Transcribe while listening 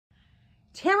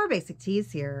Tamara Basic Tease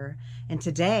here, and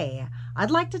today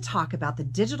I'd like to talk about the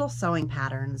digital sewing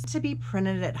patterns to be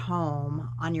printed at home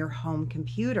on your home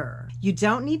computer. You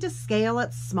don't need to scale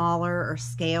it smaller or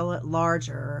scale it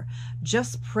larger,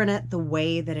 just print it the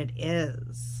way that it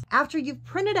is. After you've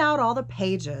printed out all the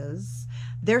pages,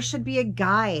 there should be a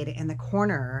guide in the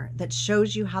corner that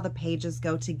shows you how the pages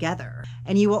go together.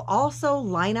 And you will also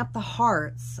line up the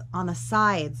hearts on the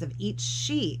sides of each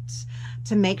sheet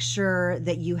to make sure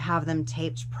that you have them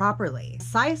taped properly.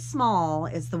 Size small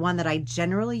is the one that I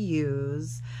generally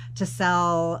use to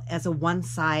sell as a one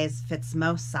size fits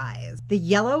most size. The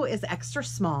yellow is extra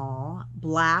small,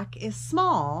 black is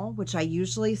small, which I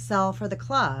usually sell for the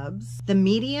clubs. The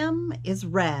medium is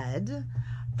red.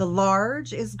 The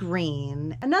large is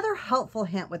green. Another helpful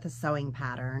hint with a sewing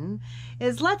pattern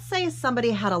is, let's say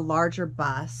somebody had a larger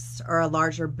bust or a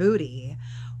larger booty.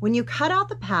 When you cut out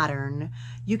the pattern,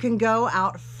 you can go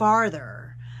out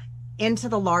farther into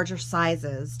the larger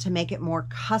sizes to make it more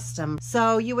custom.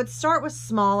 So you would start with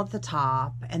small at the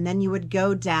top, and then you would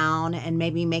go down and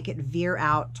maybe make it veer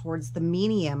out towards the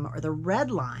medium or the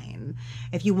red line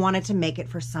if you wanted to make it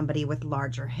for somebody with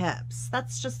larger hips.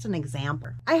 That's just an example.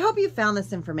 I hope you found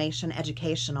this information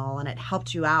educational and it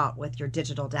helped you out with your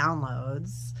digital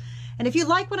downloads. And if you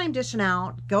like what I'm dishing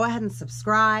out, go ahead and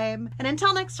subscribe. And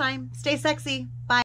until next time, stay sexy. Bye.